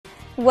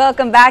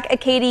Welcome back,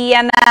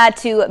 Acadiana,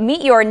 to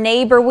Meet Your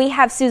Neighbor. We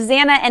have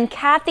Susanna and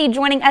Kathy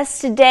joining us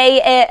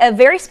today. A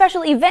very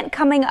special event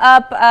coming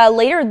up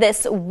later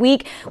this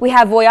week. We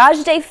have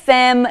Voyage de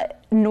Femme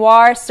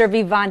Noire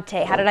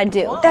Survivante. How did I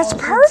do? Wow, that's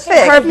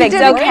perfect. Perfect.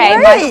 Okay.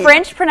 Great. My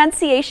French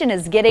pronunciation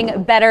is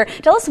getting better.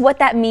 Tell us what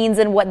that means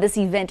and what this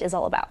event is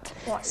all about.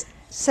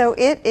 So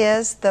it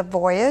is the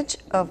Voyage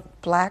of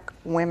Black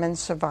Women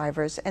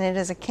Survivors, and it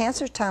is a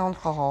cancer town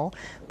hall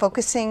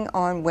focusing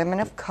on women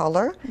of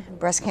color,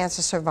 breast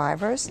cancer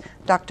survivors.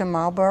 Dr.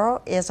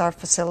 Marlborough is our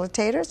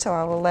facilitator, so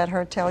I will let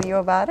her tell you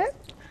about it.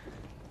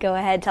 Go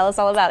ahead, tell us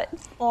all about it.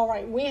 All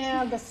right, we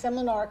have the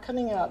seminar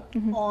coming up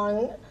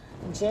on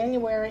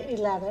January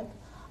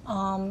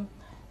 11th,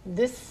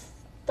 this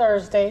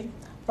Thursday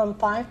from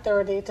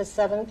 5:30 to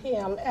 7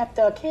 p.m. at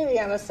the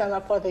Acadiana Center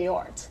for the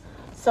Arts.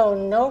 So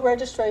no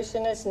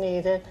registration is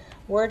needed.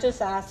 We're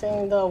just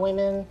asking the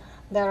women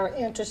that are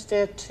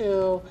interested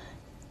to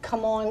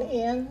come on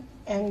in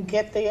and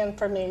get the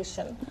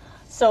information.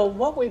 So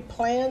what we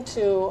plan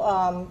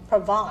to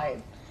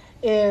provide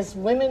is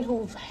women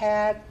who've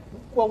had,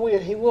 well,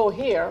 we will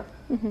hear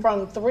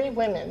from 3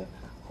 women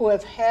who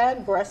have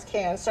had breast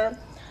cancer,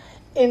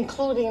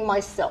 including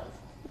myself,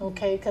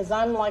 okay, because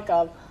I'm like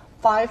a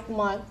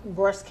 5-month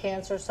breast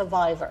cancer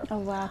survivor. Oh,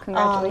 wow,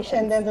 congratulations.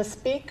 And then the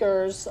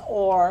speakers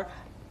are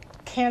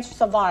cancer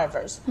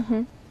survivors,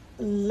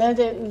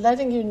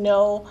 letting you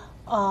know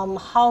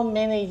how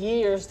many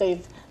years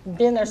they've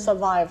been a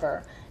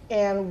survivor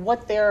and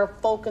what they're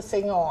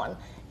focusing on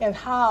and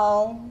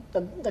how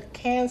the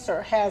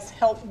cancer has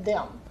helped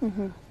them.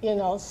 You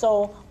know,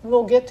 so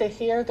we'll get to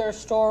hear their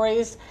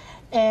stories,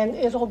 and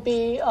it'll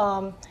be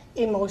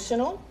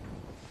emotional,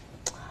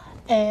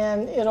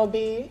 and it'll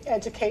be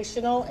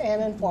educational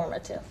and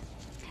informative.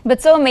 But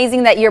so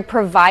amazing that you're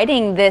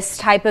providing this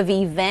type of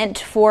event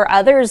for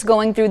others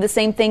going through the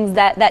same things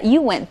that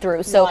you went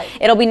through. So Right.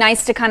 It'll be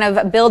nice to kind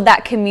of build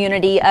that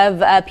community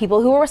of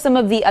people. Who are some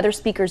of the other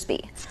speakers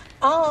be?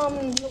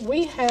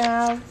 We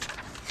have,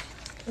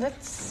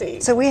 let's see.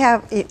 So we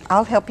have,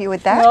 I'll help you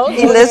with that, No, go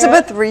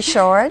Elizabeth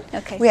Richard.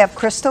 Okay. We have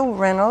Crystal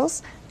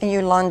Reynolds and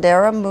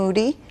Yolandera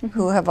Moody,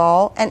 who have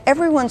all, and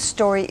everyone's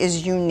story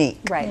is unique.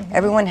 Right.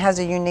 Everyone has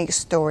a unique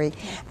story.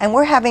 And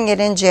we're having it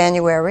in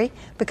January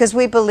because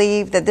we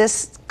believe that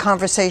this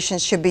conversation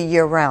should be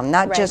year-round,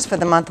 not just for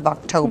the month of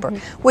October,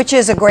 which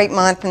is a great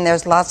month and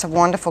there's lots of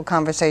wonderful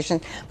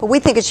conversations, but we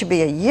think it should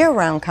be a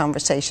year-round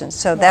conversation.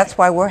 So that's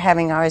why we're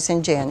having ours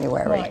in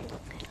January. Right.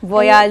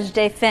 Voyage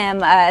de Femme,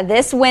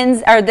 this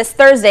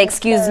Thursday,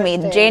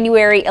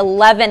 January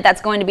 11th.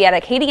 That's going to be at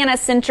Acadiana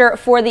Center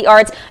for the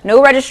Arts.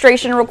 No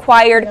registration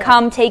required. No.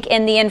 Come take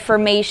in the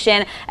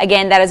information.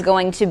 Again, that is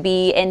going to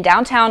be in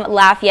downtown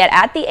Lafayette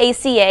at the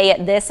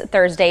ACA this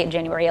Thursday,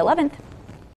 January 11th.